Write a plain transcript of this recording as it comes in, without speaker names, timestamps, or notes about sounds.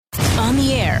On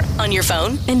the air, on your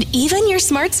phone, and even your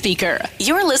smart speaker.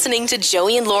 You're listening to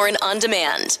Joey and Lauren On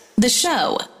Demand. The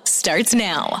show starts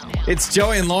now. It's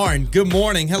Joey and Lauren. Good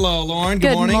morning. Hello, Lauren.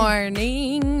 Good morning. Good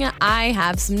morning. I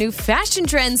have some new fashion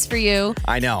trends for you.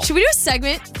 I know. Should we do a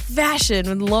segment? Fashion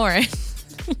with Lauren.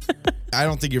 I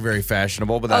don't think you're very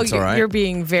fashionable, but that's all right. You're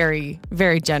being very,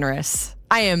 very generous.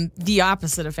 I am the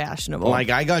opposite of fashionable. Like,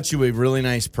 I got you a really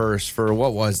nice purse for,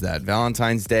 what was that?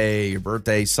 Valentine's Day, your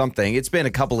birthday, something. It's been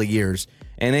a couple of years.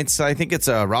 And I think it's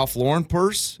a Ralph Lauren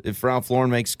purse. If Ralph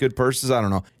Lauren makes good purses, I don't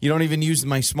know. You don't even use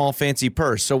my small fancy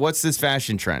purse. So what's this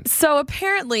fashion trend? So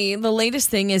apparently the latest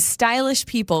thing is stylish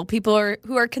people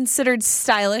who are considered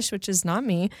stylish, which is not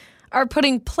me, are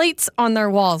putting plates on their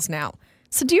walls now.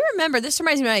 So do you remember, this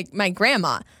reminds me of my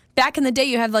grandma. Back in the day,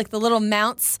 you had like the little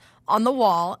mounts on the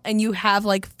wall, and you have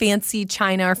like fancy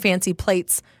china or fancy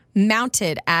plates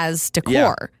mounted as decor.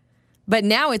 Yeah. But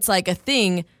now it's like a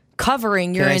thing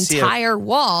covering your entire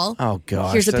wall. Oh,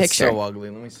 gosh. Here's a picture. That's so ugly.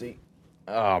 Let me see.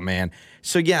 Oh, man.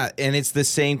 So, yeah, and it's the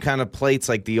same kind of plates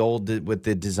like the old with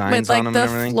the designs on them and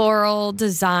everything. With like the floral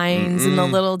designs and the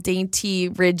little dainty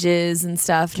ridges and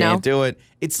stuff. Can't do it.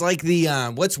 It's like the,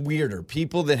 what's weirder,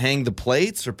 people that hang the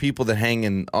plates or people that hang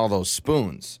in all those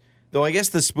spoons? Though I guess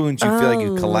the spoons, you feel like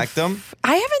you collect them.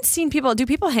 I haven't seen do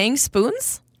people hang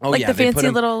spoons? Oh, like yeah. the fancy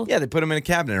little. Yeah, they put them in a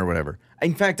cabinet or whatever.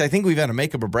 In fact, I think we've had a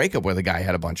makeup or breakup where the guy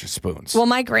had a bunch of spoons. Well,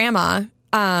 my grandma,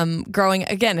 growing,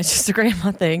 again, it's just a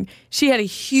grandma thing. She had a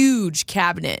huge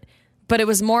cabinet, but it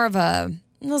was more of it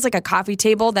was like a coffee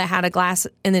table that had a glass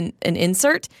and then an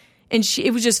insert. And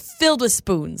it was just filled with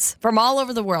spoons from all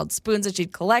over the world, spoons that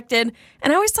she'd collected.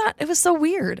 And I always thought it was so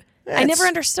weird. I never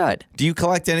understood. Do you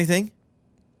collect anything?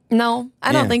 No,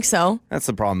 I don't think so. That's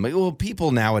the problem. Well,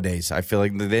 people nowadays, I feel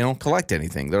like they don't collect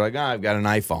anything. They're like, I've got an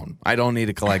iPhone. I don't need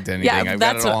to collect anything. I've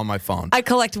got it all on my phone. I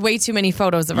collect way too many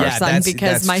photos of our son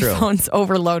because my phone's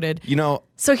overloaded. You know.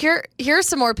 So here's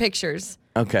some more pictures.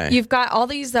 Okay. You've got all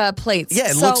these plates.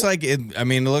 Yeah, it looks like it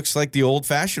looks like the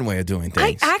old-fashioned way of doing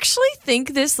things. I actually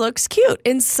think this looks cute.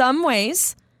 In some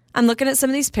ways, I'm looking at some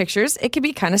of these pictures. It could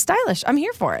be kind of stylish. I'm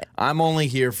here for it. I'm only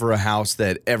here for a house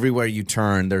that everywhere you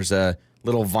turn, there's a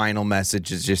little vinyl message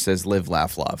that just says live,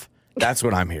 laugh, love. That's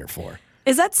what I'm here for.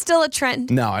 Is that still a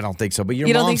trend? No, I don't think so. But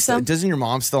you don't think so? Doesn't your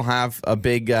mom still have a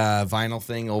big vinyl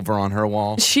thing over on her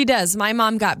wall? She does. My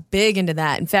mom got big into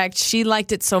that. In fact, she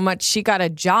liked it so much, she got a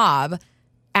job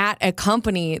at a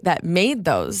company that made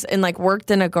those and like worked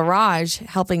in a garage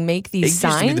helping make these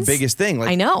signs. It used to be the biggest thing. Like,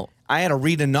 I know. I had to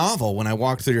read a novel when I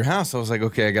walked through your house. I was like,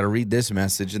 okay, I got to read this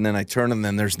message. And then I turn and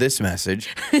then there's this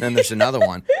message. Then there's another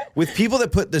one. With people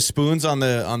that put the spoons on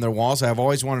their walls, I've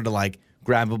always wanted to like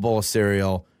grab a bowl of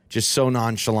cereal, just so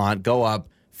nonchalant, go up,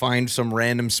 find some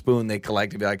random spoon they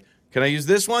collect and be like, can I use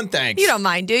this one? Thanks. You don't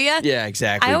mind, do you? Yeah,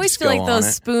 exactly. I always feel like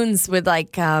those spoons would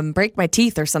like break my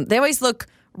teeth or something. They always look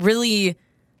really,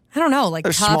 I don't know, like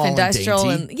they're tough, industrial,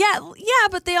 and yeah,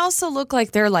 but they also look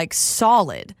like they're like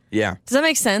solid. Yeah. Does that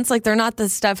make sense? Like they're not the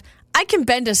stuff. I can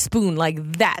bend a spoon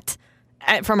like that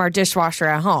from our dishwasher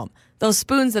at home. Those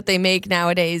spoons that they make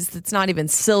nowadays, it's not even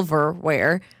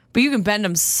silverware, but you can bend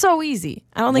them so easy.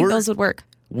 I don't think those would work.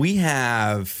 We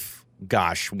have,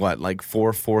 like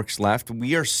 4 forks left.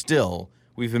 We've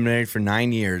been married for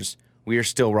 9 years. We are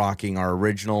still rocking our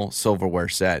original silverware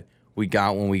set we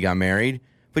got when we got married.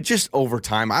 But just over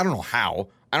time, I don't know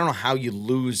how you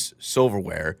lose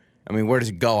silverware. I mean, where does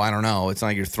it go? I don't know. It's not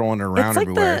like you're throwing it around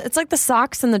everywhere. It's like the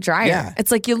socks in the dryer. Yeah.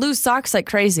 It's like you lose socks like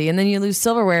crazy, and then you lose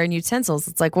silverware and utensils.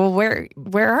 It's like, well, where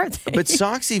are they? But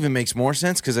socks even makes more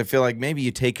sense because I feel like maybe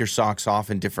you take your socks off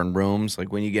in different rooms,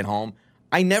 like when you get home.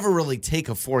 I never really take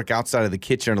a fork outside of the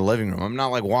kitchen or the living room. I'm not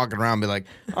like walking around and be like,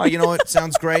 oh, you know what?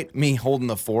 Sounds great. Me holding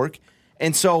the fork.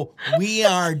 And so we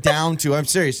are down to, I'm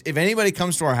serious, if anybody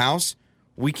comes to our house,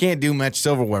 we can't do much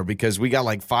silverware because we got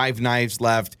like 5 knives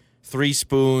left, 3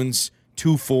 spoons,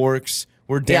 2 forks.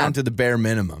 We're down to the bare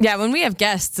minimum. Yeah, when we have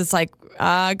guests, it's like,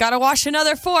 gotta wash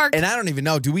another fork. And I don't even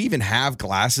know, do we even have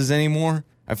glasses anymore?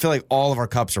 I feel like all of our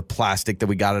cups are plastic that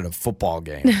we got at a football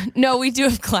game. No, we do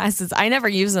have glasses. I never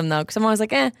use them, though, because I'm always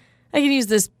like, I can use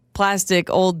this plastic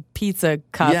old pizza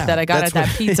cup that I got at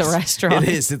that pizza restaurant. It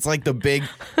is. It's like the big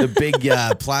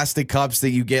plastic cups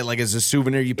that you get like as a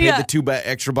souvenir. You pay the $2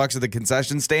 extra bucks at the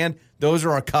concession stand. Those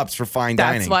are our cups for fine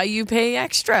dining. That's why you pay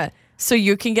extra, so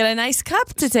you can get a nice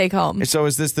cup to take home. So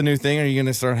is this the new thing? Are you going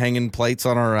to start hanging plates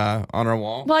on our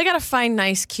wall? Well, I got to find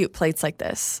nice, cute plates like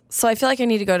this. So I feel like I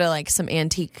need to go to like some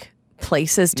antique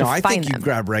places to find them. No, I think you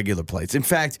grab regular plates. In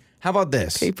fact, how about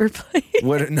this? Paper plates?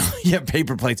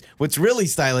 Paper plates. What's really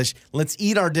stylish, let's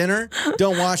eat our dinner,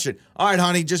 don't wash it. All right,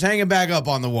 honey, just hang it back up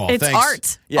on the wall. It's Thanks.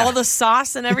 art. Yeah. All the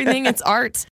sauce and everything, it's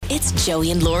art. It's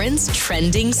Joey and Lauren's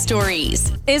Trending Stories.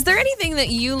 Is there anything that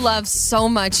you love so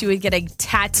much you would get a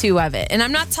tattoo of it? And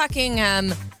I'm not talking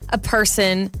a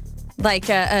person, like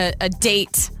a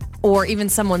date or even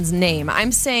someone's name.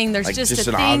 I'm saying there's Like just just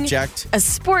a an thing, object? a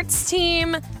sports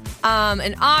team,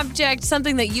 an object,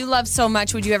 something that you love so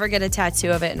much. Would you ever get a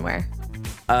tattoo of it and where?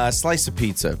 Slice of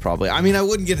pizza, probably. I mean, I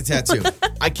wouldn't get a tattoo.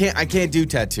 I can't do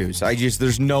tattoos.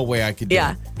 There's no way I could do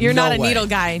it. You're No not a way. needle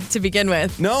guy to begin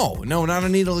with. No, not a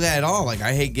needle guy at all. Like,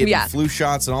 I hate getting Yeah. flu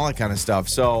shots and all that kind of stuff.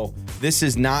 So this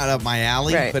is not up my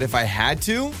alley. Right. But if I had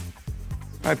to,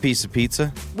 a piece of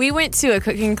pizza. We went to a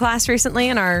cooking class recently,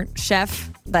 and our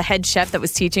chef, the head chef that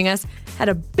was teaching us, had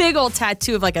a big old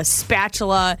tattoo of like a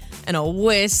spatula and a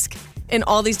whisk and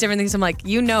all these different things. I'm like,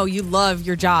 you love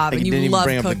your job and You you didn't even love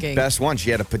bring up the cooking. best one. She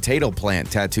had a potato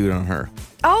plant tattooed on her.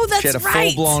 Oh, that's She had a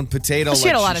right. full-blown potato. She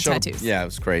had a lot of showed- tattoos. Yeah, it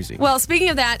was crazy. Well, speaking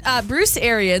of that, Bruce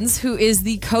Arians, who is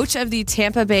the coach of the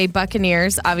Tampa Bay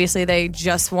Buccaneers, obviously they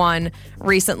just won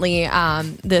recently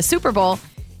the Super Bowl.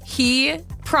 He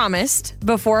promised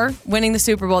before winning the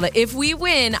Super Bowl that if we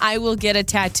win, I will get a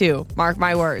tattoo. Mark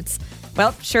my words.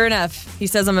 Well, sure enough, he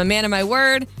says, I'm a man of my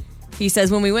word. He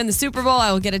says, when we win the Super Bowl,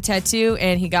 I will get a tattoo,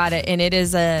 and he got it. And it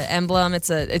is an emblem. It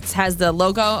has the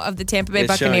logo of the Tampa Bay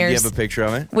It's showing- Buccaneers. Do you have a picture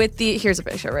of it? With here's a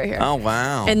picture right here. Oh,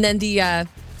 wow. And then the Dang,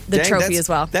 trophy that's- as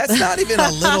well. That's not even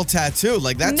a little tattoo.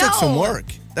 Like, that took some No. work.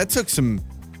 That took some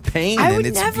pain, I and would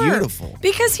it's never, beautiful.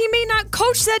 because he may not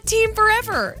coach that team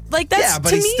forever. Like that's Yeah, but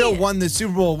to he me still won the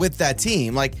Super Bowl with that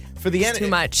team. Like, for the end, too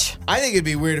much. I think it'd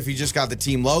be weird if he just got the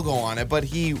team logo on it, but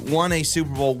he won a Super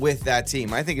Bowl with that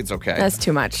team. I think it's okay. That's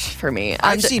too much for me.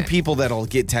 I've seen people that'll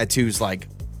get tattoos like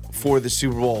for the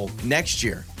Super Bowl next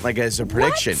year, like as a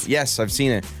prediction. What? Yes, I've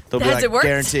seen it. They'll be Has like it worked?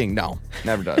 guaranteeing. No,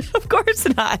 never does. Of course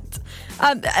not.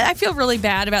 I feel really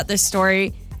bad about this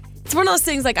story. It's one of those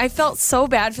things, like, I felt so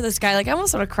bad for this guy. Like, I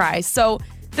almost want to cry. So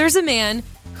there's a man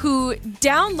who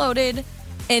downloaded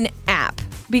an app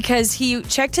because he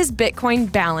checked his Bitcoin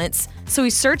balance. So he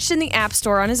searched in the App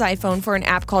Store on his iPhone for an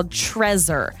app called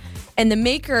Trezor. And the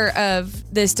maker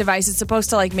of this device is supposed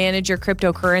to, like, manage your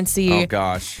cryptocurrency. Oh,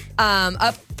 gosh.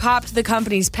 Up popped the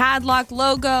company's padlock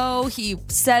logo. He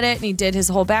set it and he did his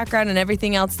whole background and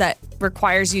everything else that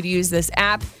requires you to use this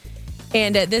app.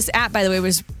 And this app, by the way,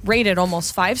 was rated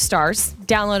almost 5 stars.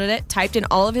 Downloaded it, typed in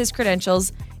all of his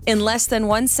credentials. In less than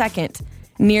 1 second,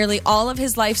 nearly all of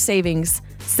his life savings,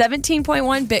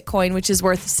 17.1 Bitcoin, which is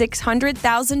worth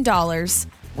 $600,000,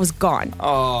 was gone.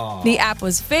 Oh. The app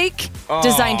was fake,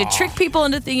 designed to trick people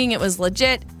into thinking it was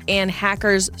legit, and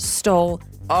hackers stole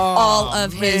all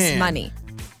of his man. money.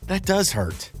 That does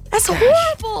hurt. That's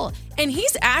horrible. And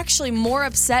he's actually more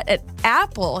upset at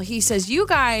Apple. He says, you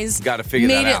guys Gotta figure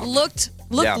made that it out."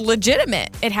 look Yeah. legitimate.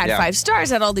 It had Yeah. 5 stars,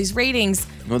 had all these ratings.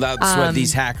 Well, that's what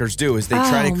these hackers do is they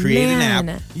try to create an man.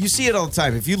 app. You see it all the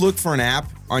time. If you look for an app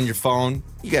on your phone,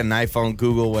 you got an iPhone,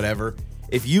 Google, whatever.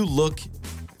 If you look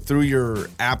through your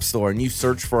app store and you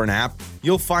search for an app,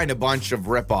 you'll find a bunch of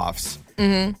ripoffs.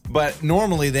 Mm-hmm. But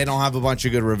normally they don't have a bunch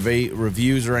of good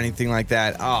reviews or anything like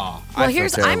that. Oh, Well, I feel I'm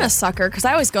terrible. a sucker because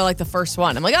I always go like the first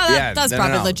one. I'm like, oh, that's no,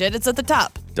 probably no. legit. It's at the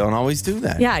top. Don't always do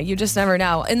that. Yeah, you just never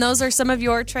know. And those are some of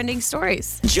your trending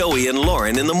stories. Joey and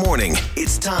Lauren in the morning.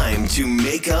 It's time to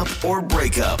make up or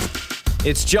break up.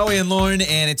 It's Joey and Lauren,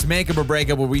 and it's Make Up or Break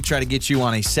Up, where we try to get you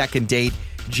on a second date.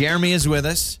 Jeremy is with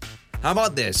us. How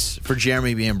about this for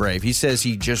Jeremy being brave? He says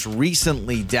he just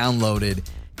recently downloaded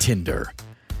Tinder,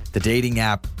 the dating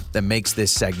app that makes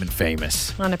this segment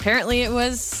famous. And apparently it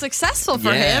was successful for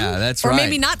him. Yeah, that's or right. Or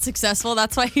maybe not successful.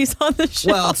 That's why he's on the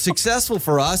show. Well, it's successful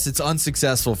for us. It's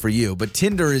unsuccessful for you. But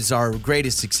Tinder is our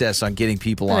greatest success on getting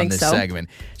people I on think this so. segment.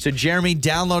 So Jeremy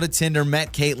downloaded Tinder,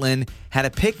 met Caitlin, had a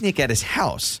picnic at his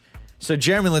house. So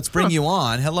Jeremy, let's bring you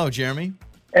on. Hello, Jeremy.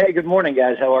 Hey, good morning,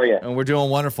 guys. How are you? And we're doing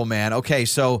wonderful, man. Okay,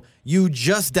 so you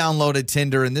just downloaded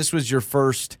Tinder, and this was your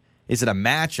first, is it a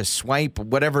match, a swipe,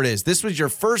 whatever it is? This was your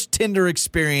first Tinder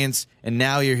experience, and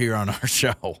now you're here on our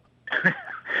show.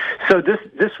 So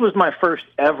this was my first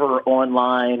ever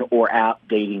online or app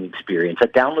dating experience. I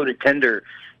downloaded Tinder,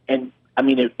 and I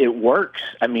mean, it works.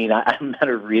 I mean, I met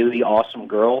a really awesome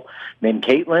girl named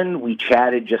Caitlin. We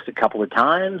chatted just a couple of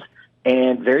times,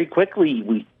 and very quickly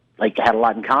we had a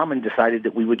lot in common, decided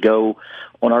that we would go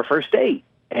on our first date.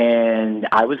 And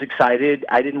I was excited.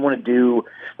 I didn't want to do,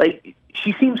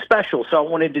 she seemed special, so I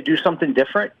wanted to do something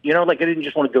different. I didn't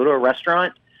just want to go to a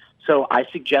restaurant. So I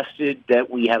suggested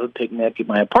that we have a picnic at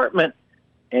my apartment,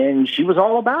 and she was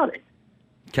all about it.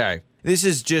 Okay. This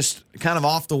is just kind of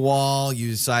off the wall. You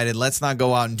decided, let's not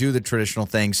go out and do the traditional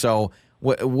thing. So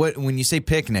what when you say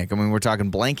picnic, I mean, we're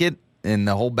talking blanket and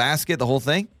the whole basket, the whole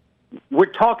thing? we're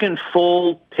talking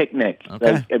full picnic,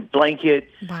 Okay. like a blanket.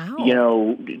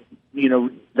 Wow.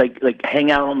 Like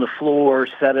hang out on the floor,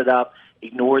 set it up,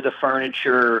 ignore the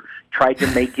furniture. Tried to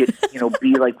make it,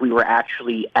 be like we were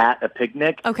actually at a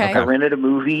picnic. Okay. I rented a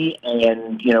movie,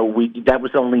 and that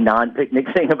was the only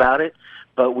non-picnic thing about it.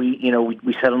 But we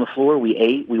sat on the floor, we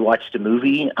ate, we watched a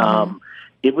movie.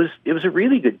 It was a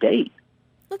really good date.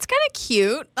 That's kind of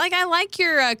cute. Like, I like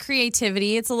your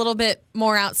creativity. It's a little bit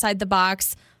more outside the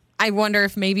box. I wonder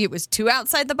if maybe it was too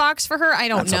outside the box for her. I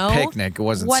don't That's know. a picnic. It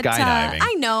wasn't skydiving.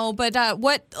 I know, but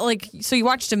so you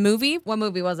watched a movie? What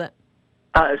movie was it?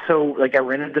 So I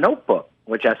rented The Notebook,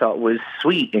 which I thought was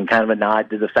sweet and kind of a nod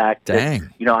to the fact that,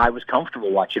 I was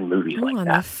comfortable watching movies like on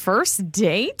that. the first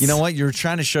date? You know what? You were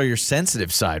trying to show your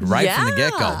sensitive side right from the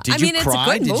get-go. Yeah. Did I you mean, it's a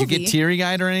cry? good Did you get movie.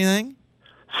 teary-eyed or anything?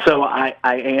 So I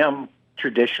am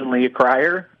traditionally a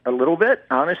crier a little bit.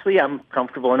 Honestly, I'm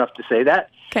comfortable enough to say that.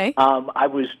 Okay. I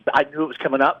knew it was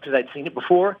coming up because I'd seen it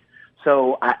before.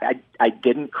 So I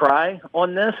didn't cry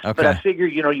on this, Okay. but I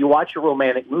figured, you watch a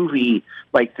romantic movie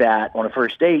like that on a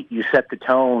first date, you set the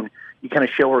tone, you kind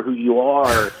of show her who you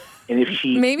are, and if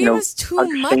she Maybe it was too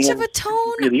much of a tone.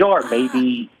 who you really are,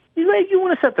 maybe you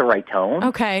want to set the right tone.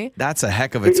 Okay. That's a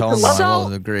heck of a tone, a though. So- I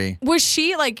will agree. Was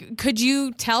she could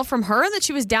you tell from her that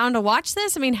she was down to watch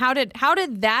this? I mean, how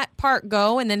did that part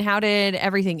go, and then how did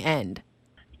everything end?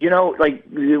 We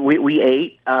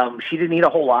ate. She didn't eat a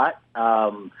whole lot,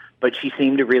 but she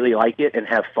seemed to really like it and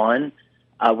have fun.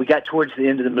 We got towards the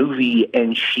end of the movie,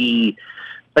 and she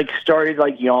started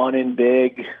yawning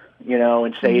big,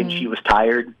 and saying she was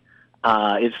tired.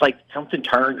 It's like something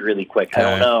turned really quick. I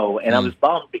don't know. And I was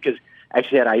bummed because I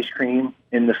actually had ice cream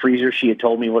in the freezer. She had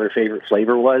told me what her favorite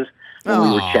flavor was when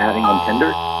we were chatting on Tinder.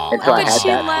 And so I But had she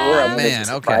that for her. I wanted Man, to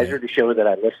surprise okay. her to show her that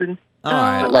I listened. All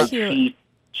right. Oh, But cute.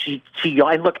 she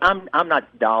yawned. Look, I'm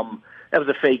not dumb. That was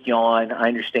a fake yawn. I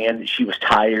understand that she was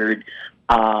tired.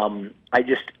 I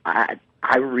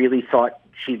really thought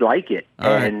she'd like it.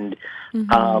 All right. And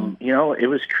it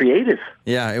was creative.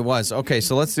 Yeah, it was. Okay,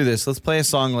 so let's do this. Let's play a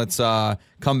song. Let's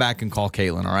come back and call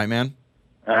Caitlin. All right, man?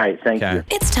 All right, thank Okay. you.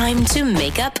 It's time to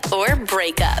make up or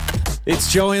break up.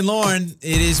 It's Joey and Lauren.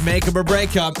 It is Makeup or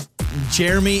Breakup.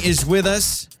 Jeremy is with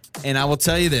us, and I will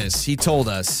tell you this. He told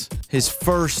us his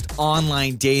first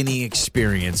online dating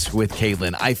experience with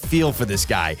Caitlin. I feel for this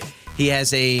guy. He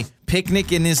has a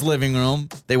picnic in his living room.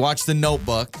 They watch The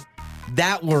Notebook.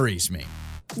 That worries me.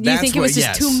 You think it was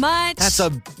just too much?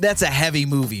 That's a heavy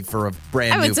movie for a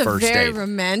brand new It's a first very date.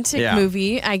 romantic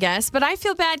movie, I guess. But I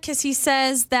feel bad because he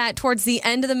says that towards the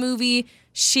end of the movie,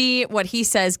 what he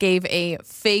says, gave a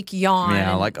fake yawn.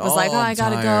 Yeah, and was like, I'm I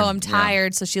gotta go, tired." I'm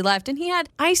tired. So she left. And he had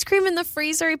ice cream in the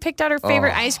freezer. He picked out her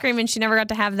favorite ice cream, and she never got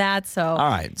to have that. So All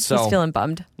right, so he's feeling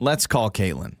bummed. let's call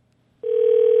Caitlin.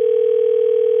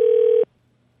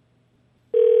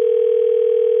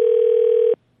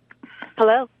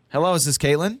 Hello. Hello, is this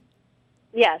Caitlin?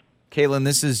 Yes. Caitlin,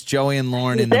 this is Joey and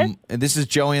Lauren this is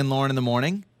Joey and Lauren in the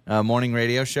morning, morning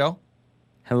radio show.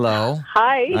 Hello.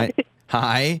 Hi.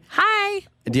 Hi. Hi.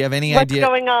 Do you have any What's idea?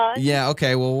 going on? Yeah,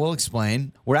 okay, well, we'll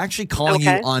explain. We're actually calling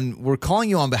Okay. we're calling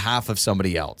you on behalf of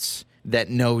somebody else that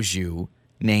knows you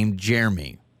named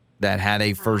Jeremy that had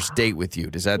a first date with you.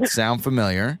 Does that sound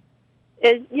familiar?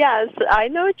 Yes, I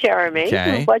know Jeremy.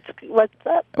 Okay. What's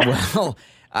up? Well,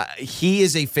 he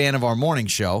is a fan of our morning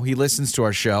show. He listens to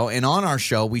our show. And on our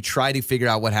show, we try to figure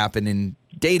out what happened in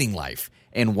dating life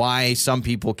and why some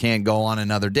people can't go on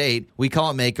another date. We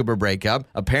call it makeup or breakup.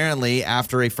 Apparently,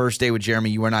 after a first date with Jeremy,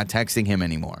 you were not texting him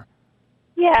anymore.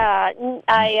 Yeah,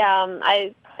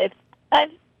 I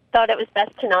thought it was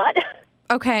best to not.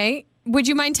 Okay. Would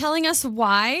you mind telling us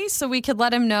why so we could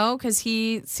let him know? Because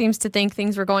he seems to think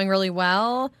things were going really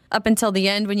well up until the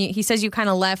end when he says you kind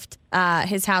of left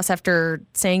his house after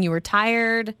saying you were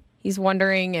tired. He's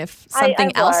wondering if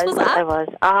something else was up. I was.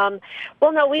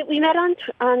 Well, no, we met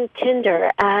on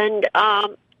Tinder, and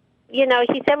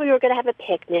he said we were going to have a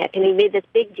picnic, and he made this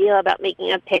big deal about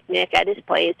making a picnic at his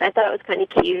place. I thought it was kind of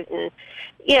cute, and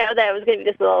that it was going to be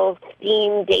this little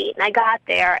theme date. And I got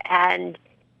there, and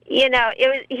he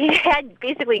had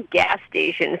basically gas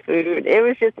station food. It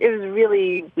was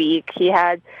really weak. He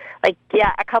had a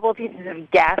couple of pieces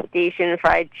of gas station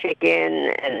fried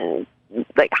chicken and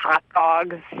hot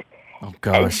dogs. Oh,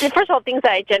 gosh. First of all, things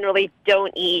that I generally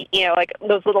don't eat, like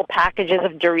those little packages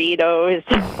of Doritos.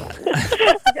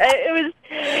 It was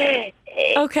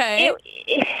Okay.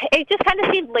 It just kind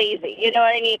of seemed lazy. You know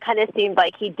what I mean? It kind of seemed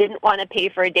like he didn't want to pay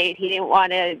for a date. He didn't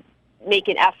want to make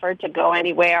an effort to go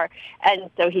anywhere, and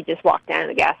so he just walked down to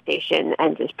the gas station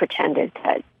and just pretended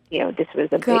that this was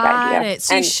a big Got idea. it.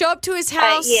 So you show up to his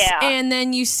house, yeah. and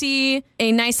then you see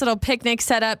a nice little picnic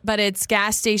set up, but it's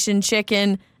gas station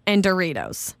chicken and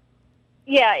Doritos.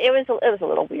 Yeah, it was a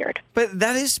little weird. But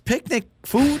that is picnic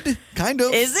food, kind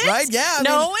of. Is it? Right? Yeah. I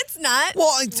No, mean, it's not.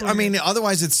 well,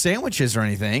 otherwise it's sandwiches or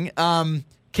anything.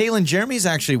 Kaylin, Jeremy's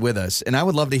actually with us, and I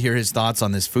would love to hear his thoughts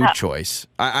on this food choice.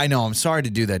 I know, I'm sorry to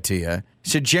do that to you.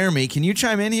 So, Jeremy, can you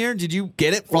chime in here? Did you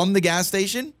get it from the gas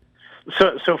station?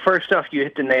 So first off, you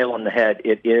hit the nail on the head.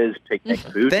 It is picnic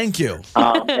food. Thank you.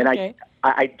 And Okay.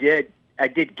 I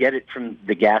did get it from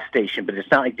the gas station, but it's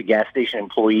not like the gas station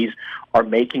employees are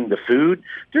making the food.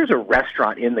 There's a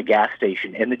restaurant in the gas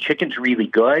station, and the chicken's really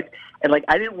good. And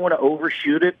I didn't want to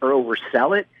overshoot it or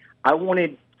oversell it. I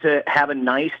wanted to have a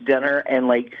nice dinner and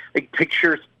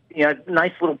pictures,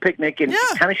 nice little picnic, and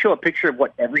kind of show a picture of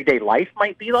what everyday life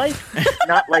might be like.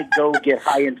 Not go get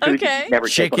high-end food Okay. that you never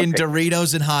take on a Chicken, picnic.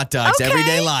 Doritos, and hot dogs,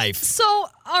 everyday life. So,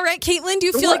 all right, Caitlin, do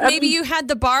you feel like maybe you had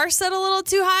the bar set a little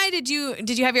too high? Did you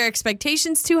have your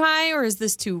expectations too high, or is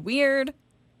this too weird?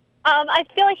 I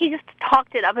feel like he just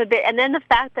talked it up a bit, and then the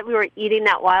fact that we were eating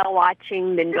that while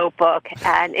watching The Notebook,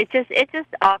 and it's just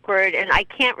awkward, and I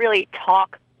can't really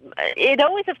talk. It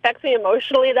always affects me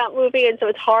emotionally, that movie, and so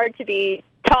it's hard to be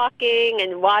talking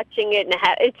and watching it, and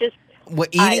it's just.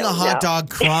 Eating a hot dog,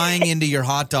 crying into your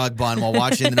hot dog bun while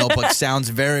watching The Notebook sounds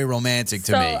very romantic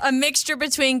to me. So a mixture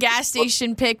between gas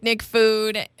station picnic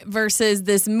food versus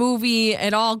this movie,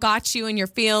 it all got you in your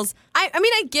feels. I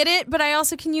mean, I get it, but I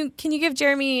also can you give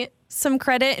Jeremy some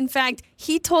credit? In fact,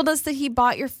 he told us that he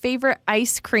bought your favorite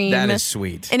ice cream. That is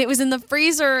sweet. And it was in the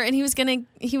freezer, and he was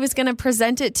gonna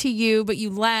present it to you, but you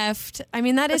left. I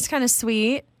mean, that is kind of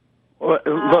sweet. Well,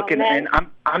 look, man. and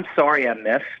I'm sorry I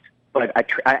missed, but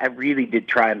I really did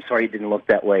try. I'm sorry it didn't look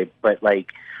that way, but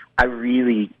I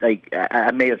really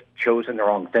I may have chosen the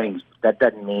wrong things. That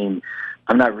doesn't mean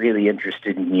I'm not really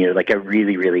interested in you. I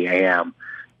really, really am,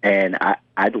 and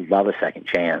I'd love a second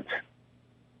chance.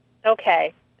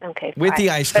 Okay. Okay, With fine. the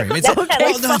ice cream. But It's fine.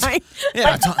 Let's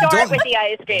start with the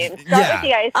ice cream. With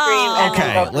the ice cream. And Okay,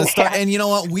 then go let's from start. there. And you know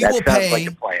what? We That will sounds pay. like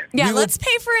a plan. Yeah, We will- let's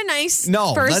pay for a nice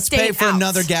No, first let's date pay for out.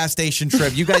 another gas station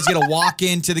trip. You guys get to walk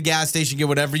into the gas station, get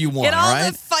whatever you want, Get all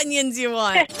right? the Funyuns you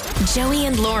want. Joey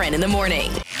and Lauren in the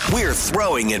morning. We're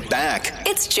throwing it back.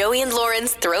 It's Joey and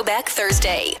Lauren's Throwback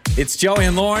Thursday. It's Joey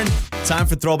and Lauren. Time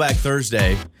for Throwback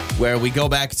Thursday, where we go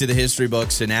back to the history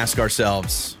books and ask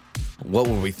ourselves, what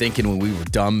were we thinking when we were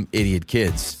dumb, idiot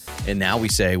kids? And now we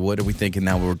say, what are we thinking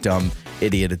now we're dumb,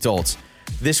 idiot adults?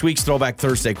 This week's Throwback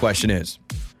Thursday question is,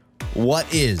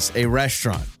 what is a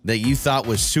restaurant that you thought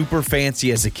was super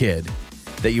fancy as a kid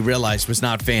that you realized was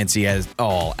not fancy at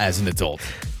all as an adult?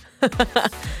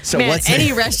 So Man, what's any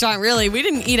it? restaurant, really. We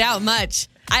didn't eat out much.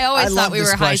 I always I thought love we this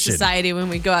were high question. society when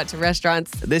we go out to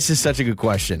restaurants. This is such a good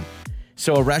question.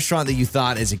 So a restaurant that you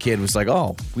thought as a kid was like,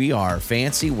 oh, we are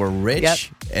fancy, we're rich, Yep.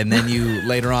 and then you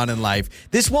later on in life.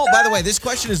 This won't, by the way, this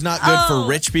question is not good for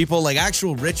rich people, like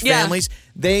actual rich Yeah. families.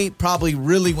 They probably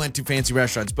really went to fancy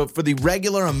restaurants. But for the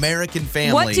regular American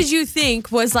family, What did you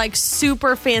think was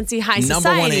super fancy high Number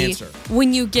society? one answer.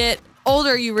 When you get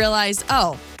older, you realize,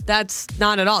 oh, that's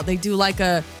not at all. They do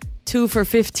a 2 for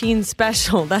 $15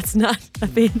 special. That's not a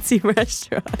fancy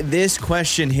restaurant. This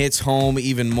question hits home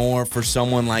even more for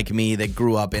someone like me that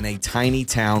grew up in a tiny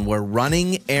town where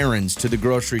running errands to the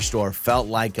grocery store felt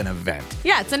like an event.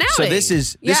 Yeah, it's an outing. So this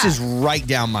is Yeah. right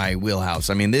down my wheelhouse.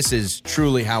 I mean, this is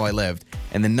truly how I lived.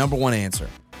 And the number one answer,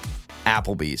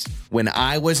 Applebee's. When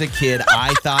I was a kid,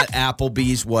 I thought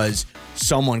Applebee's was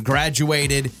someone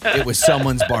graduated. It was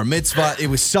someone's bar mitzvah. It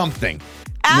was something.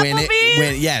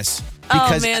 Applebee's? Yes. Oh,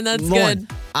 Because, man, that's Lauren, good.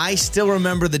 I still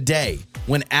remember the day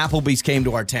when Applebee's came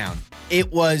to our town.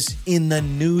 It was in the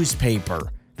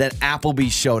newspaper that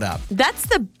Applebee's showed up. That's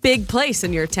the big place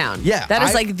in your town. Yeah, That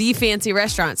is I- the fancy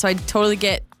restaurant. So I totally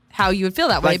get how you would feel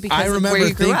that way Like, because I of remember where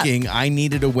you grew up. thinking I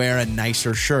needed to wear a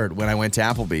nicer shirt when I went to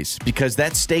Applebee's because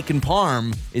that steak and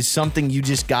parm is something you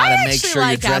just got to I make actually sure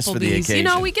like you're dressed for the Applebee's. occasion. You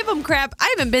know, we give them crap.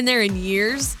 I haven't been there in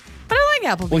years, but I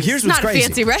like Applebee's. Well, here's It's what's not crazy. a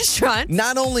fancy restaurant.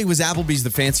 Not only was Applebee's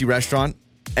the fancy restaurant,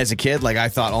 as a kid, I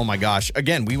thought, oh my gosh.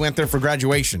 Again, we went there for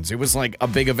graduations. It was like a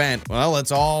big event. Well,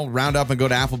 let's all round up and go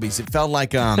to Applebee's. It felt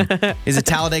like, is it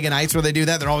Talladega Nights where they do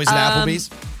that? They're always at Applebee's?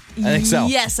 I think so.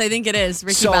 Yes, I think it is.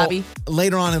 Ricky So Bobby.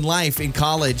 later on in life, in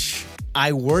college,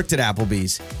 I worked at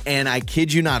Applebee's, and I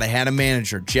kid you not, I had a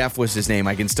manager. Jeff was his name.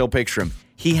 I can still picture him.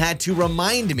 He had to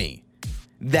remind me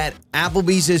that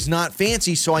Applebee's is not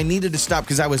fancy, so I needed to stop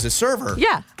because I was a server.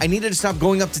 Yeah. I needed to stop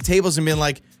going up to tables and being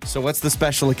like, so what's the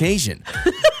special occasion?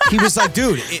 He was like,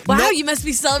 dude. Wow, you must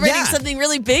be celebrating something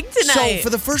really big tonight. So for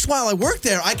the first while I worked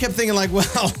there, I kept thinking like,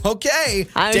 well, okay.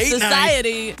 High date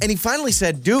society. Night. And he finally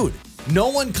said, dude, no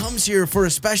one comes here for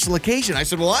a special occasion. I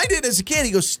said, well, I did as a kid.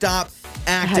 He goes, stop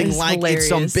acting like it's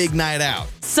some big night out.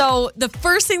 So the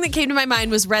first thing that came to my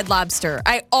mind was Red Lobster.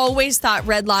 I always thought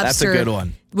Red Lobster That's a good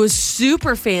one. Was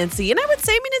super fancy. And I would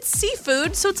say, it's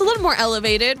seafood, so it's a little more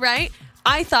elevated, right?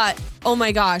 I thought, oh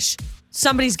my gosh,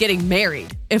 somebody's getting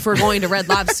married if we're going to Red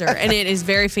Lobster, and it is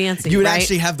very fancy. You would right?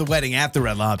 actually have the wedding at the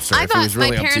Red Lobster. I if thought it was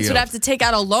really my up to parents you. would have to take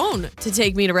out a loan to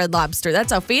take me to Red Lobster.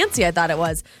 That's how fancy I thought it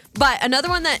was. But another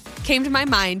one that came to my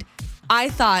mind, I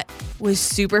thought was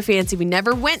super fancy. We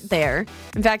never went there.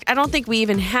 In fact, I don't think we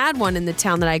even had one in the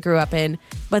town that I grew up in,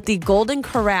 but the Golden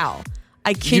Corral.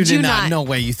 I kid you not. No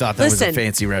way you thought that was a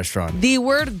fancy restaurant. The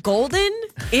word golden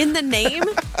in the name,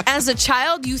 as a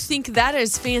child, you think that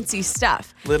is fancy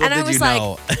stuff. Little and did I was you like,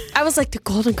 know. I was like, the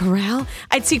Golden Corral?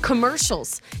 I'd see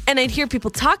commercials and I'd hear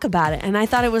people talk about it. And I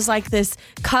thought it was like this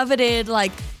coveted,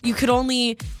 like you could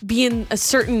only be in a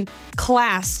certain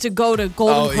class to go to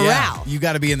Golden Corral. Yeah. You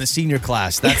got to be in the senior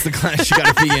class. That's the class you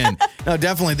got to be in. No,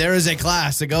 definitely. There is a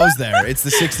class that goes there. It's the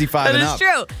 65 and up. That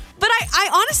is true. But I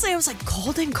honestly, I was like,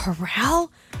 Golden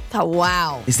Corral? I thought,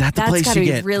 wow. Is that the place you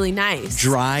get really nice.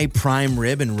 Dry prime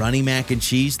rib and runny mac and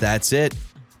cheese? That's it,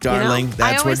 darling. That's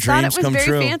I where always dreams thought it come was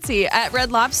true. very fancy. At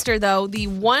Red Lobster, though, the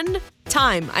one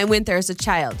time I went there as a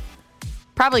child,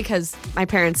 probably because my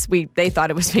parents, they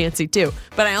thought it was fancy too,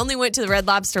 but I only went to the Red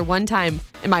Lobster one time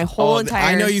in my whole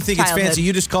entire I know you think childhood. it's fancy.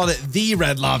 You just called it the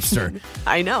Red Lobster.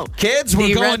 I know. Kids,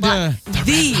 we're going to the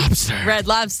Red Lobster. Red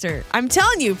Lobster. I'm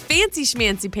telling you, fancy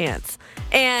schmancy pants.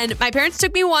 And my parents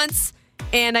took me once,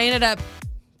 and I ended up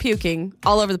puking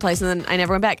all over the place, and then I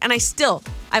never went back. And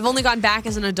I've only gone back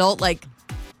as an adult like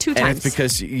 2 times. And it's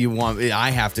because I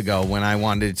have to go when I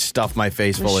want to stuff my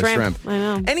face full of shrimp. I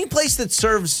know. Any place that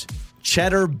serves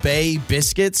Cheddar Bay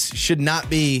biscuits should not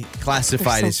be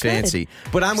classified as fancy.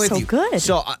 But I'm with you. Good.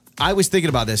 So I was thinking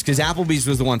about this because Applebee's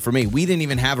was the one for me. We didn't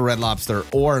even have a Red Lobster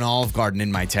or an Olive Garden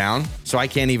in my town, so I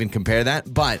can't even compare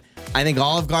that. But I think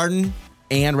Olive Garden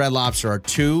and Red Lobster are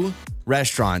 2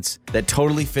 restaurants that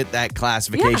totally fit that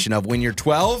classification of when you're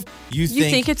 12, you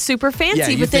think it's super fancy, Yeah,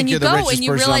 you but then think you you're the go richest and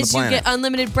you person on the realize you planet. get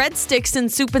unlimited breadsticks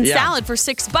and soup and salad for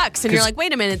 $6, and you're like,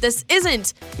 wait a minute, this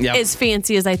isn't as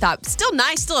fancy as I thought. Still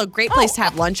nice, still a great place to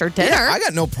have lunch or dinner. Yeah, I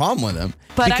got no problem with them.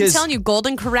 But I'm telling you,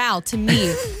 Golden Corral to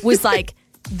me was like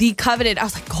the coveted. I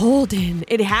was like, golden.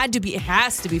 It has to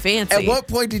be fancy. At what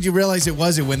point did you realize it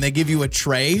wasn't when they give you a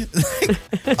tray, a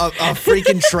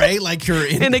freaking tray, like you're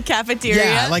in a cafeteria?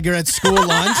 Yeah, like you're at school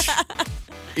lunch.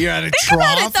 You're at a Think trough.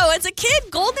 about it though. As a kid,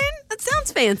 golden. That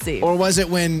sounds fancy. Or was it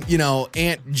when,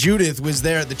 Aunt Judith was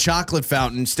there at the chocolate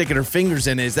fountain sticking her fingers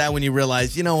in it? Is that when you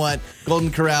realized, you know what? Golden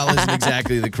Corral isn't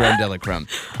exactly the creme de la creme.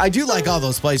 I do like all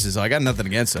those places, so I got nothing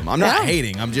against them. I'm not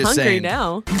hating. I'm just hungry saying.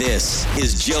 now. This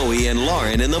is Joey and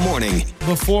Lauren in the morning.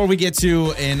 Before we get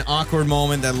to an awkward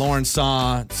moment that Lauren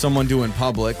saw someone do in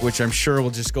public, which I'm sure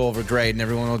will just go over great and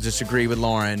everyone will just agree with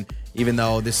Lauren, even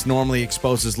though this normally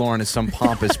exposes Lauren as some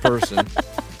pompous person.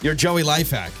 Your Joey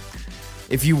life hack.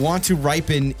 If you want to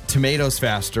ripen tomatoes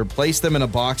faster, place them in a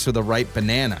box with a ripe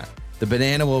banana. The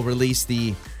banana will release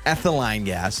the ethylene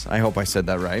gas, I hope I said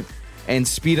that right, and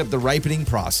speed up the ripening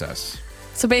process.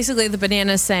 So basically, the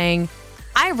banana is saying,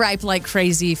 I ripe like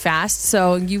crazy fast,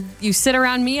 so you sit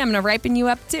around me, I'm going to ripen you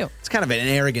up too. It's kind of an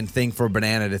arrogant thing for a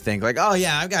banana to think like, oh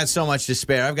yeah, I've got so much to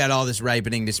spare. I've got all this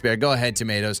ripening to spare. Go ahead,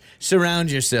 tomatoes.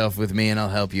 Surround yourself with me and I'll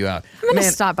help you out. I'm going to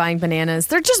stop buying bananas.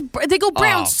 They go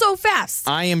brown so fast.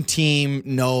 I am team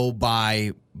no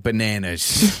buy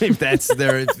bananas. if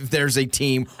there's a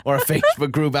team or a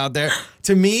Facebook group out there.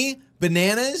 To me,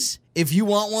 bananas, if you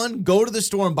want one, go to the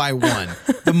store and buy one.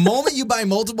 The moment you buy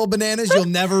multiple bananas, you'll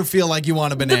never feel like you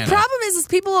want a banana. The problem is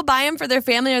people will buy them for their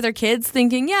family or their kids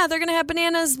thinking, yeah, they're going to have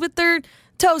bananas with their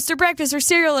toast or breakfast or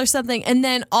cereal or something. And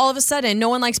then all of a sudden, no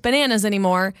one likes bananas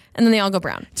anymore. And then they all go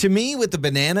brown. To me, with the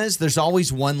bananas, there's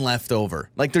always one left over.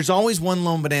 Like, there's always one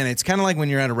lone banana. It's kind of like when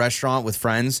you're at a restaurant with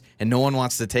friends and no one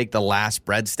wants to take the last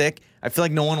breadstick. I feel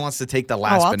like no one wants to take the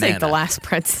last I'll banana. take the last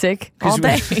breadstick all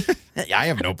day. I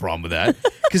have no problem with that.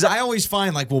 Because I always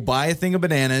find, like, we'll buy a thing of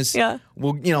bananas. Yeah.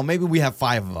 We'll, maybe we have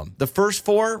 5 of them. The first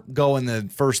 4 go in the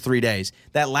first 3 days.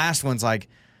 That last one's like,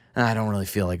 I don't really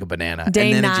feel like a banana.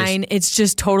 Day and then 9, it's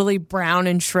just totally brown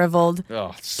and shriveled.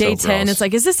 Oh, it's so Day 10, gross. it's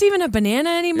like, is this even a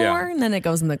banana anymore? Yeah. And then it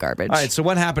goes in the garbage. All right, so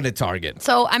what happened at Target?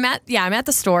 So I'm at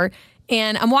the store,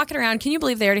 And I'm walking around. Can you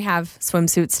believe they already have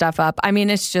swimsuit stuff up? I mean,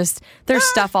 it's just, there's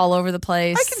stuff all over the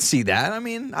place. I can see that. I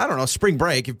mean, I don't know, spring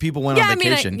break, if people went on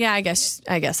vacation. I guess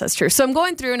that's true. So I'm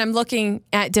going through and I'm looking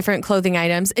at different clothing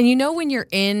items. And when you're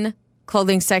in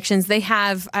clothing sections, they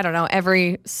have, I don't know,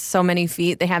 every so many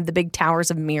feet, they have the big towers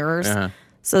of mirrors.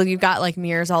 So you've got like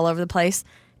mirrors all over the place.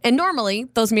 And normally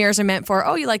those mirrors are meant for,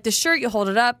 you like the shirt, you hold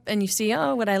it up and you see,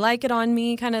 would I like it on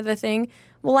me, kind of the thing.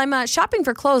 Well, I'm shopping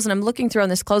for clothes and I'm looking through on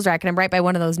this clothes rack and I'm right by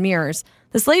one of those mirrors.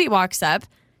 This lady walks up.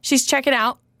 She's checking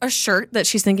out a shirt that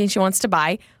she's thinking she wants to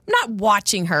buy. I'm not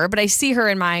watching her, but I see her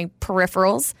in my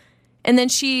peripherals. And then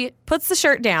she puts the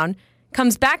shirt down,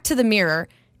 comes back to the mirror,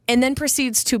 and then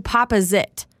proceeds to pop a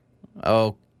zit.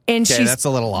 Oh, and she's that's a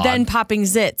little odd. Then popping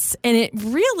zits. And it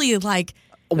really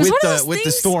with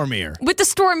the store mirror. With the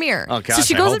store mirror. Oh, gosh, so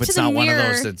she goes I hope up to it's the not mirror.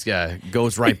 one of those that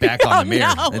goes right back on the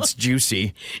mirror. No. It's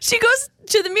juicy. She goes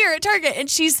to the mirror at Target and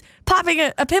she's popping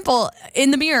a pimple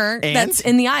in the mirror that's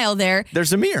in the aisle there.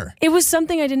 There's a mirror. It was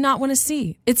something I did not want to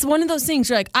see. It's one of those things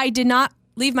you're like, I did not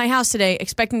leave my house today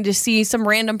expecting to see some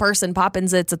random person popping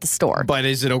zits at the store. But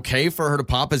is it okay for her to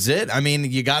pop a zit? I mean,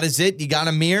 you got a zit, you got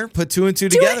a mirror, put two and two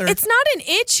together. It's not an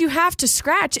itch you have to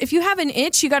scratch. If you have an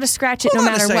itch, you got to scratch it no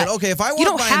matter what. Okay, if I walk you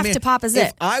don't by have a mirror, to pop a zit.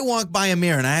 If I walk by a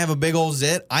mirror and I have a big old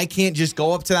zit, I can't just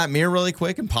go up to that mirror really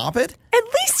quick and pop it? At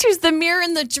least use the mirror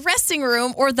in the dressing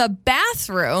room or the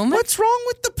bathroom. What's wrong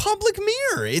with the public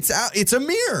mirror? It's a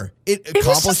mirror. It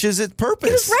accomplishes its purpose.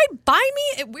 It was right by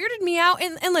me. It weirded me out.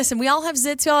 And listen, we all have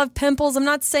zits. We all have pimples. I'm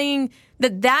not saying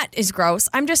that is gross.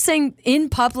 I'm just saying in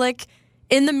public,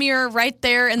 in the mirror, right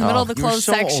there in the middle of the clothes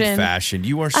section. You're so old-fashioned.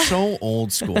 You are so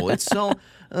old school. It's so...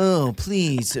 Oh,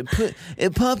 please,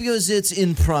 pop your zits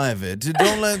in private.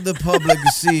 Don't let the public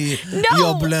see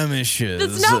your blemishes.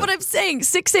 That's not what I'm saying.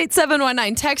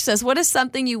 68719, text us. What is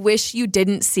something you wish you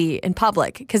didn't see in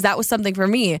public? Because that was something for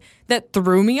me that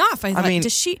threw me off. I thought,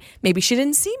 maybe she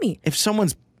didn't see me. If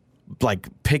someone's like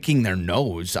picking their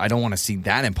nose, I don't want to see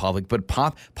that in public. But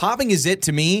popping a zit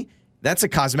to me, that's a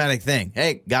cosmetic thing.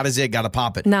 Hey, got a zit, got to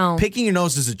pop it. No. Picking your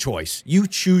nose is a choice. You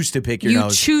choose to pick your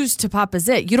nose. You choose to pop a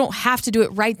zit. You don't have to do it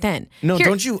right then. No,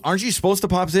 don't you? Aren't you supposed to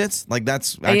pop zits? Like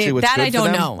that's actually what's good for them? That I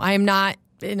don't know. I am not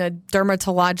in a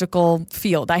dermatological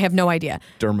field. I have no idea.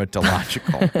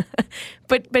 Dermatological.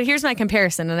 But here's my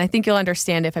comparison, and I think you'll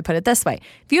understand if I put it this way.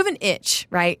 If you have an itch,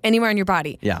 right, anywhere in your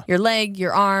body, your leg,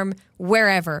 your arm,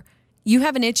 wherever, you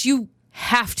have an itch, you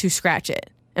have to scratch it.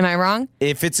 Am I wrong?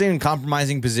 If it's in a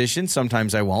compromising position,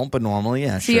 sometimes I won't, but normally,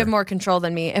 yeah, So you have more control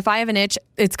than me. If I have an itch,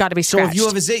 it's got to be scratched. So if you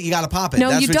have a zit, you got to pop it.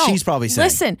 No, That's you what don't. she's probably saying.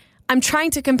 Listen, I'm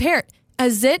trying to compare. A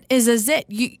zit is a zit.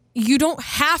 You don't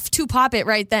have to pop it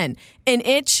right then. An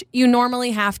itch, you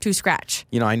normally have to scratch.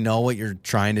 You know, I know what you're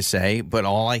trying to say, but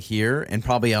all I hear, and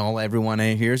probably all everyone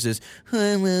hears is,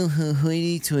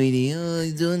 hoity-toity,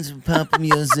 doing some popping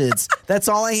your zits. That's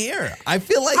all I hear. I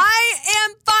feel like... I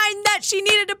am fine that she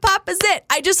needed to pop a zit.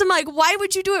 I just am like, why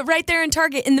would you do it right there in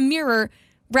Target in the mirror,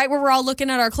 right where we're all looking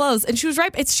at our clothes? And she was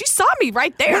right. She saw me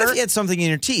right there. What if you had something in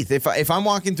your teeth? If I'm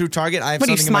walking through Target, I have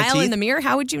something in my teeth. What, do you smile in the mirror?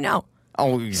 How would you know?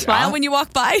 Oh, yeah. Smile when you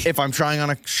walk by? If I'm trying on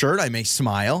a shirt, I may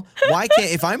smile. Why can't,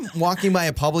 if I'm walking by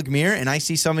a public mirror and I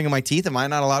see something in my teeth, am I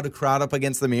not allowed to crowd up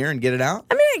against the mirror and get it out?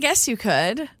 I mean, I guess you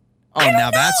could. Oh,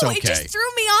 now that's okay. It just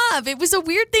threw me off. It was a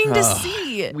weird thing to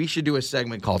see. We should do a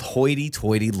segment called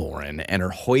Hoity-Toity Lauren and her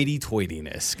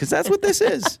hoity-toityness, because that's what this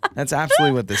is. That's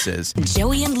absolutely what this is.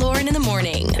 Joey and Lauren in the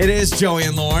morning. It is Joey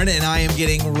and Lauren, and I am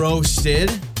getting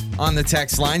roasted on the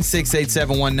text line,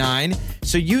 68719.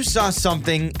 So you saw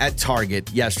something at Target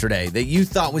yesterday that you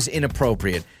thought was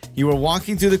inappropriate. You were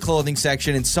walking through the clothing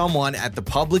section, and someone at the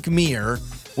public mirror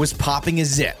was popping a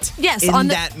zit. Yes, in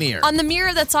that mirror. On the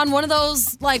mirror that's on one of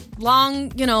those, like, long,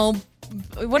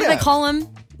 what do they call them?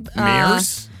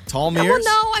 Mirrors? Tall mirrors? Well,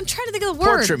 no, I'm trying to think of the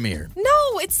word. Portrait mirror.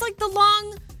 No, it's like the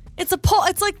long,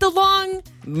 it's like the long.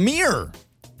 Mirror.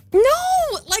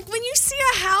 No, like when you see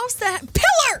a house that,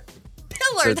 pillar.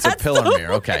 It's a pillar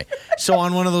mirror. Okay. So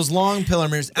on one of those long pillar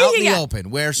mirrors out in the open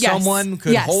where someone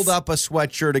could hold up a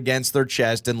sweatshirt against their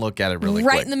chest and look at it really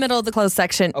quick. Right in the middle of the clothes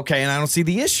section. Okay, and I don't see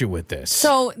the issue with this.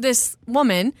 So this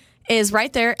woman is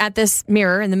right there at this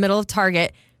mirror in the middle of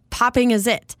Target popping a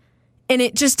zit. And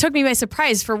it just took me by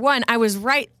surprise. For one, I was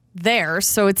right there,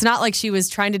 so it's not like she was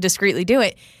trying to discreetly do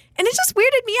it. And it just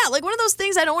weirded me out. Like one of those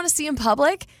things I don't want to see in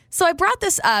public. So I brought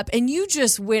this up, and you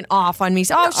just went off on me.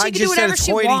 So, she can do whatever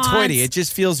she wants. Hoity-toity. It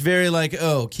just feels very like,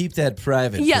 keep that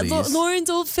private, please. Lauren's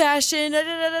old-fashioned.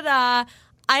 I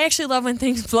actually love when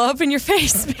things blow up in your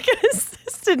face because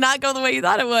this did not go the way you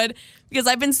thought it would. because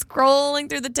I've been scrolling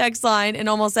through the text line and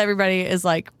almost everybody is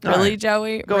like, really, All right.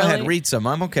 Joey? Go Really? ahead, read some.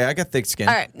 I'm okay. I got thick skin.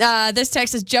 All right. This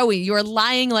text is, Joey, you're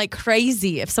lying like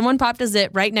crazy. If someone popped a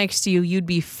zit right next to you, you'd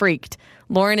be freaked.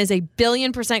 Lauren is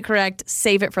 1,000,000,000% correct.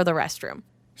 Save it for the restroom.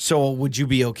 So would you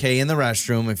be okay in the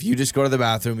restroom if you just go to the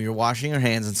bathroom, you're washing your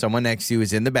hands, and someone next to you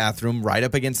is in the bathroom right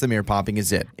up against the mirror popping a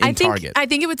zit in Target? I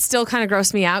think it would still kind of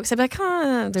gross me out because I'd be like,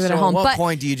 do it So at home. at what But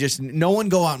point do you just, no one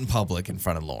go out in public in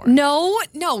front of Lauren? no,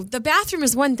 the bathroom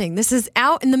is one thing. This is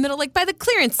out in the middle, like by the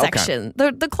clearance Okay. section,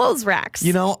 the clothes racks.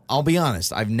 You know, I'll be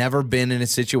honest. I've never been in a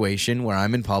situation where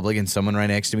I'm in public and someone right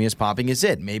next to me is popping a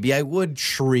zit. Maybe I would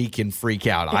shriek and freak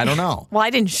out. I don't know. Well,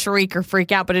 I didn't shriek or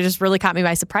freak out, but it just really caught me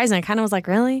by surprise. And I kind of was like,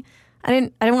 really? I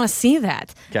didn't want to see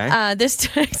that. Okay. This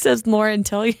text says, Lauren,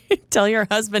 tell your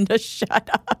husband to shut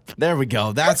up. There we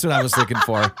go. That's what I was looking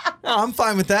for. No, I'm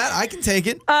fine with that. I can take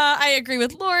it. I agree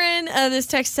with Lauren. This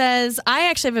text says, I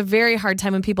actually have a very hard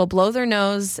time when people blow their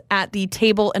nose at the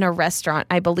table in a restaurant.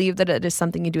 I believe that it is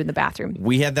something you do in the bathroom.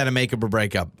 We had that in Makeup or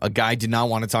Breakup. A guy did not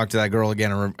want to talk to that girl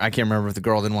again. Or I can't remember if the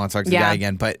girl didn't want to talk to the Yeah. guy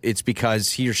again, but it's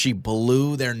because he or she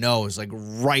blew their nose like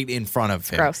right in front of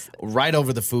him. Gross. Right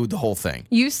over the food, the whole thing.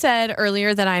 You said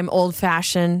earlier that I'm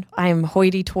old-fashioned, I'm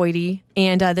hoity-toity,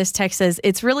 and this text says,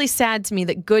 it's really sad to me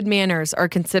that good manners are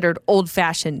considered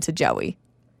old-fashioned to Joey.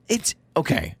 It's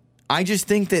okay. I just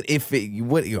think that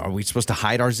what are we supposed to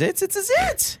hide our zits? It's a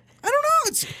zit. I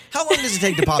don't know. How long does it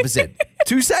take to pop a zit?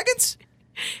 2 seconds?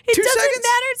 It 2 doesn't seconds?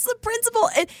 matter. It's the principle.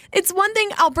 It's one thing.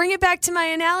 I'll bring it back to my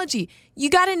analogy. You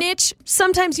got an itch.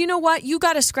 Sometimes, you know what? You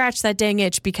got to scratch that dang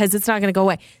itch because it's not going to go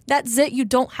away. That zit, you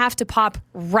don't have to pop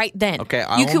right then. Okay,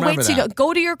 I'll you can wait remember till you that.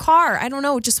 go to your car. I don't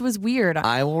know. It just was weird.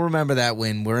 I will remember that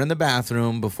when we're in the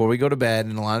bathroom before we go to bed,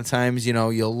 and a lot of times,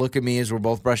 you'll look at me as we're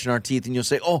both brushing our teeth, and you'll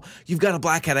say, "Oh, you've got a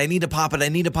blackhead. I need to pop it. I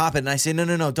need to pop it." And I say,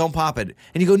 "No, don't pop it."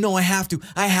 And you go, "No, I have to.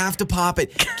 I have to pop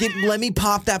it. Let me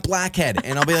pop that blackhead."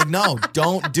 And I'll be like, "No,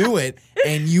 don't do it."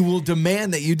 And you will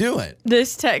demand that you do it.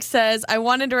 This text says, I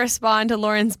wanted to respond to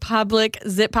Lauren's public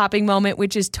zit popping moment,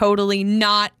 which is totally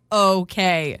not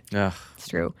okay. Ugh, It's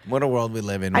true. what a world we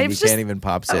live in when you just- can't even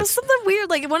pop That was zits. something weird.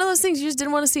 Like one of those things you just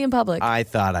didn't want to see in public. I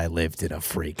thought I lived in a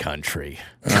free country,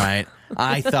 right?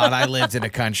 I thought I lived in a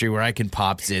country where I can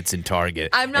pop zits in Target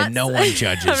and no one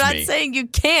judges I'm not me. saying you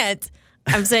can't.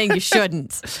 I'm saying you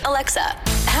shouldn't. Alexa,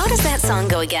 how does that song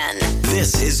go again?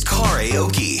 This is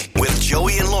Karaoke with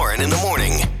Joey and Lauren in the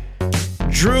morning.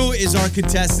 Drew is our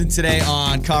contestant today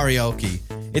on karaoke.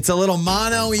 It's a little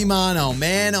mano y mano,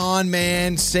 man on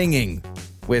man singing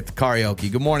with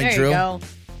karaoke. Good morning, There Drew. you go.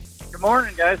 Good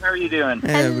morning, guys. How are you doing?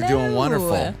 Hey, we're doing Hello.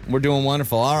 wonderful. We're doing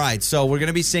wonderful. All right, so we're going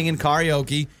to be singing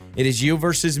karaoke. It is you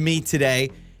versus me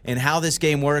today. And how this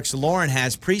game works, Lauren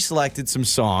has pre-selected some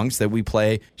songs that we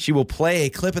play. She will play a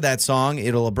clip of that song.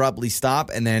 It'll abruptly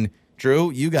stop. And then,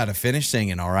 Drew, you got to finish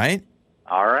singing, all right?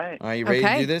 All right. Are you ready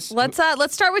to do this? Let's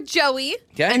start with Joey.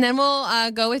 Okay. And then we'll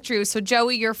go with Drew. So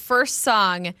Joey, your first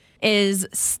song is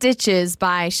Stitches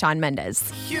by Shawn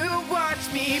Mendes. You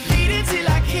watch me beat it till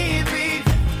I can't breathe.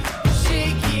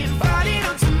 Shaking, falling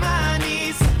onto my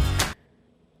knees.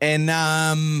 And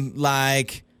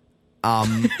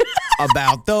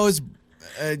about those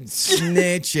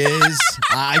snitches.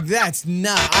 I have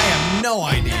no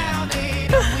idea.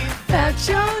 Without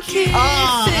your kisses,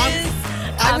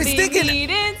 I was thinking.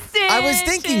 needing I was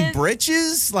thinking stitches.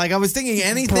 britches. Like I was thinking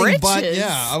anything but Britches?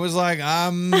 yeah. I was like,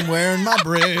 I'm wearing my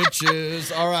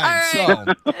britches. All right. All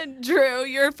right. So Drew,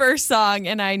 your first song,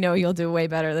 and I know you'll do way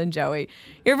better than Joey.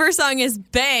 Your first song is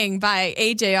Bang by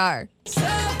AJR. So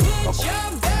put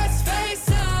your best face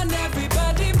on.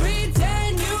 Everybody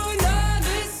pretend you know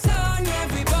this song.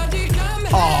 Everybody come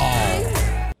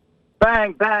hang.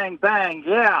 Bang, bang, bang.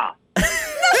 Yeah.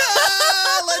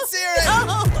 let's hear it.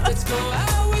 Let's go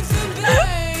out with a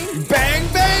bang. Bang,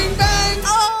 bang, bang.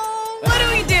 Oh, what do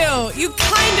we do? You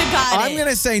kind of got it. I'm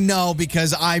gonna say no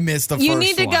because I missed the You first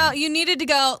need to one. go. You needed to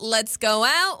go. Let's go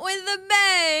out with a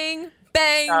bang,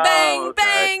 bang, Oh, bang, okay.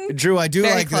 bang. Drew, I do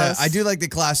Very like close. the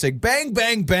classic bang,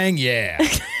 bang, bang. Yeah.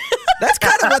 That's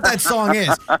kind of what that song is.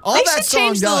 All They that should song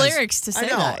change the does. lyrics to say I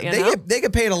know. that, you they know?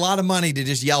 get paid a lot of money to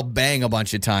just yell bang a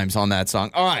bunch of times on that song.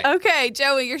 All right. Okay,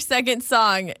 Joey, your second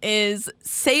song is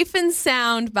 "Safe and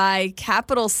Sound" by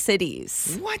Capital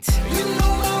Cities. What? You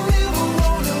know my river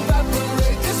won't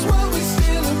evaporate. That's what we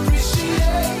still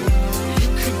appreciate. You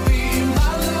could be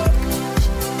my love.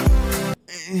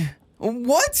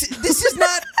 What? This is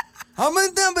not. What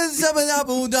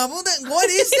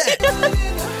is that?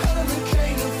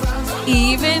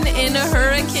 Even in a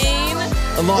hurricane,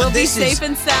 Lauren, we'll be this is- safe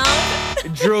and sound.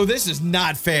 Drew, this is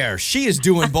not fair. She is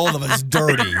doing both of us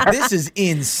dirty. This is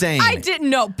insane. I didn't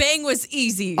know. Bang was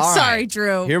easy. All Sorry, right.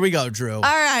 Drew. Here we go, Drew. All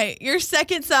right, your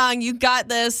second song, you got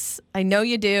this. I know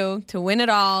you do. To win it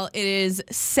all, it is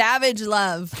Savage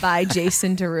Love by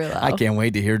Jason Derulo. I can't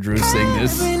wait to hear Drew sing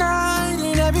this. Every night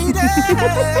and every day,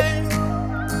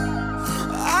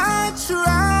 I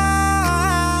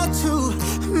try to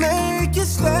make you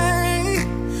stay,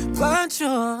 but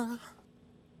you're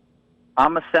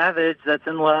I'm a savage that's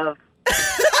in love.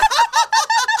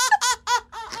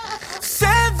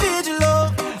 savage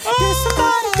love. Did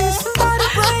somebody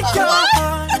break your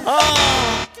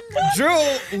heart?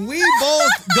 Drew, we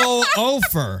both go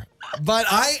over. But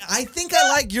I think I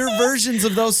like your versions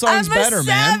of those songs better,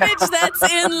 man. I'm a savage that's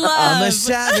in love. I'm a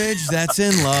savage that's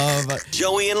in love.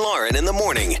 Joey and Lauren in the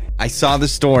morning. I saw the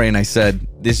story and I said,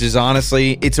 this is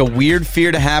honestly, it's a weird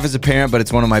fear to have as a parent, but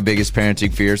it's one of my biggest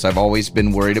parenting fears. I've always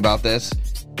been worried about this.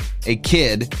 A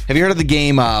kid, have you heard of the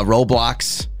game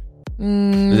Roblox?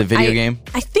 The video game?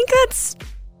 I think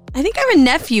I have a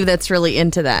nephew that's really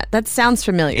into that. That sounds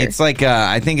familiar. It's like,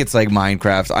 I think it's like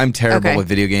Minecraft. I'm terrible Okay. with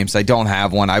video games. I don't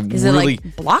have one. Is it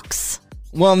like blocks?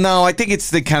 Well, no, I think it's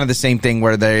the kind of the same thing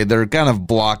where they're kind of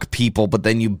block people, but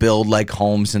then you build like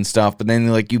homes and stuff, but then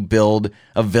like you build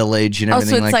a village and Oh,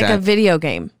 everything so it's like like that. a video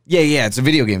game. Yeah, it's a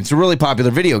video game. It's a really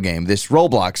popular video game, this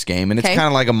Roblox game, and it's Okay. kind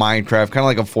of like a Minecraft, kind of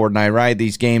like a Fortnite, right?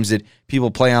 These games that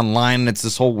people play online, and it's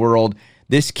this whole world.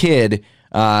 This kid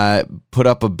put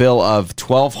up a bill of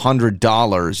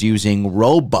 $1,200 using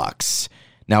Robux.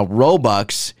 Now,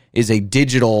 Robux is a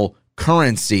digital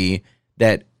currency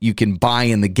that you can buy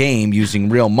in the game using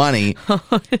real money.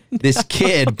 This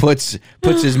kid puts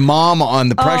his mom on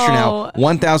the pressure now.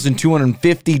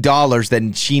 $1,250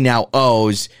 that she now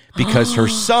owes because her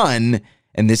son,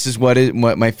 and this is what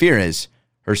my fear is,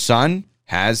 her son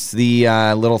has the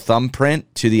little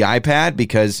thumbprint to the iPad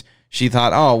because she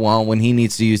thought, oh, well, when he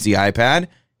needs to use the iPad,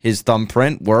 his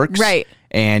thumbprint works. Right.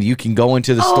 And you can go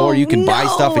into the store, you can buy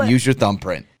stuff and use your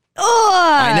thumbprint.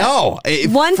 I know. It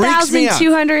freaks me out.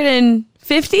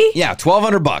 $1,250? Yeah,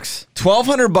 $1,200.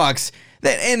 $1,200.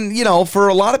 And you know, for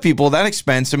a lot of people, that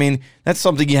expense, I mean, that's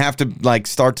something you have to like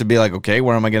start to be like, okay,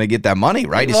 where am I going to get that money,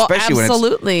 right? Well, Especially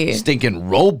absolutely. when it's stinking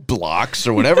Roblox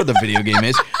or whatever the video game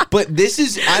is. But this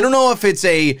is, I don't know if it's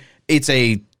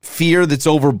a fear that's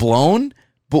overblown,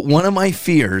 but one of my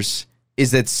fears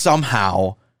is that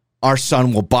somehow our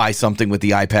son will buy something with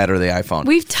the iPad or the iPhone.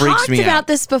 We've Freaks talked me about out.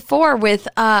 this before with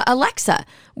Alexa,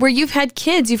 where you've had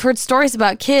kids, you've heard stories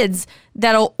about kids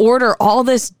that'll order all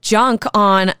this junk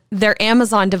on their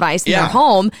Amazon device in Yeah. their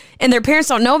home, and their parents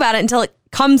don't know about it until it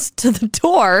comes to the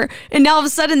door, and now all of a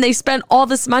sudden they spend all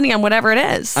this money on whatever it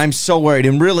is. I'm so worried.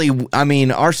 And really, I mean,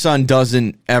 our son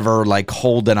doesn't ever like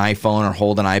hold an iPhone or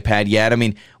hold an iPad yet. I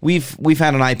mean, we've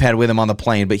had an iPad with him on the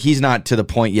plane, but he's not to the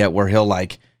point yet where he'll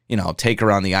like, you know, take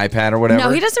around the iPad or whatever. No,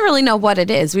 he doesn't really know what it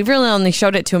is. We've really only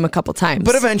showed it to him a couple times.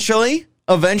 But eventually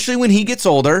when he gets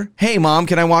older, hey, Mom,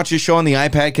 can I watch a show on the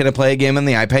iPad? Can I play a game on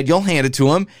the iPad? You'll hand it to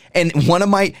him. And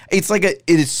it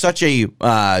is such a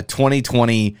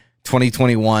 2020,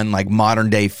 2021, like modern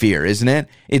day fear, isn't it?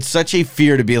 It's such a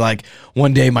fear to be like,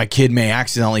 one day my kid may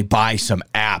accidentally buy some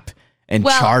app and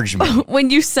charge me. When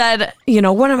you said, you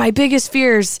know, one of my biggest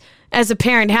fears as a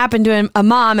parent happened to a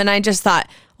mom, and I just thought,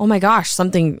 oh my gosh,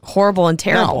 something horrible and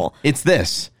terrible. No, it's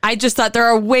this. I just thought there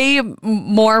are way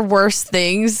more worse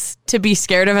things to be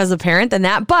scared of as a parent than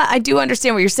that. But I do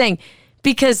understand what you're saying,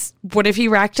 because what if he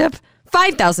racked up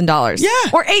 $5,000? Yeah.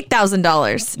 Or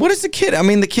 $8,000? What is the kid? I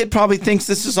mean, the kid probably thinks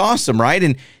this is awesome, right?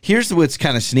 And here's what's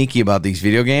kind of sneaky about these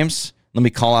video games. Let me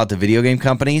call out the video game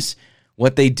companies.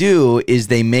 What they do is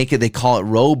they call it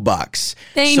Robux.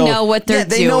 They know what they're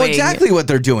They know doing. exactly what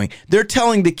they're doing. They're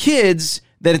telling the kids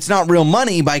that it's not real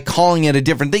money by calling it a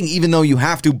different thing, even though you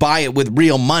have to buy it with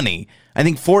real money. I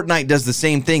think Fortnite does the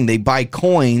same thing. They buy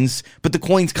coins, but the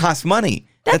coins cost money.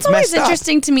 That's always messed up.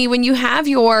 interesting to me when you have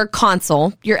your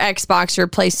console, your Xbox, your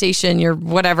PlayStation, your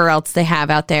whatever else they have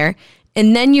out there,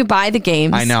 and then you buy the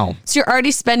games. I know. So you're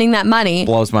already spending that money.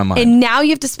 Blows my mind. And now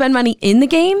you have to spend money in the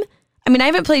game. I mean, I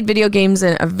haven't played video games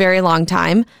in a very long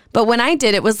time, but when I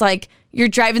did, it was like you're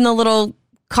driving the little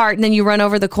cart and then you run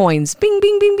over the coins. Bing,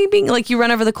 bing, bing, bing, bing. Like you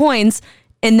run over the coins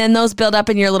and then those build up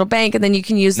in your little bank and then you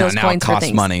can use those now coins it for costs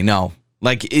things. money. No.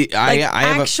 I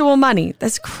have actual money.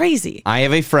 That's crazy. I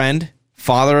have a friend,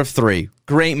 father of 3,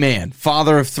 great man,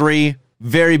 father of 3,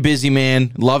 very busy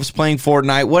man, loves playing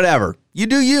Fortnite, whatever. You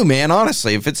do you, man,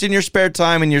 honestly. If it's in your spare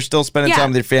time and you're still spending time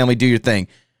with your family, do your thing.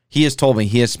 He has told me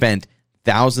he has spent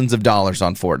thousands of dollars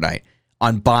on Fortnite,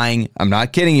 on buying, I'm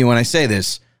not kidding you when I say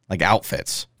this, like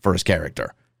outfits for his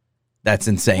character. That's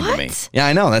insane to me. What? Yeah,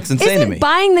 I know. That's insane to me. Isn't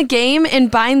buying the game and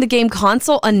buying the game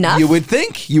console enough? You would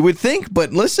think.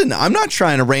 But listen, I'm not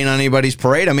trying to rain on anybody's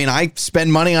parade. I mean, I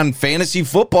spend money on fantasy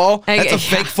football. That's a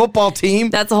fake football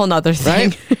team. That's a whole nother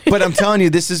thing. Right? But I'm telling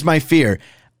you, this is my fear.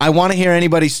 I want to hear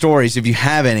anybody's stories, if you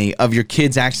have any, of your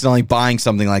kids accidentally buying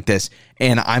something like this.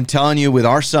 And I'm telling you, with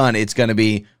our son, it's going to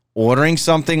be ordering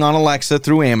something on Alexa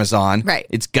through Amazon. Right.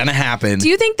 It's going to happen. Do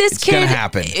you think this it's kid... going to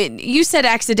happen. You said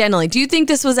accidentally. Do you think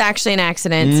this was actually an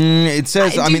accident? It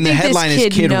says, Do I you mean, the think this headline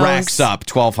is kid knows- racks up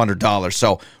 $1,200.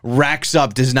 So racks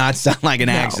up does not sound like an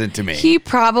accident to me. He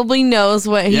probably knows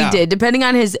what he did, depending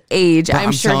on his age. But I'm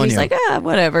I'm sure telling he's you. like,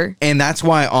 whatever. And that's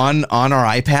why on our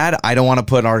iPad, I don't want to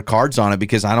put our cards on it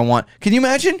because I don't want... Can you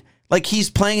imagine? Like, he's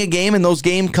playing a game and those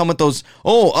games come with those,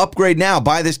 upgrade now,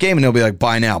 buy this game. And he'll be like,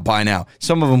 buy now, buy now.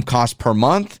 Some of them cost per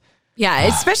month. Yeah,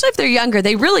 especially if they're younger.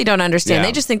 They really don't understand. Yeah.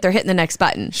 They just think they're hitting the next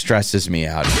button. Stresses me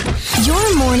out.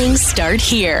 Your mornings start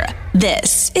here.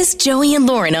 This is Joey and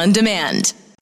Lauren on Demand.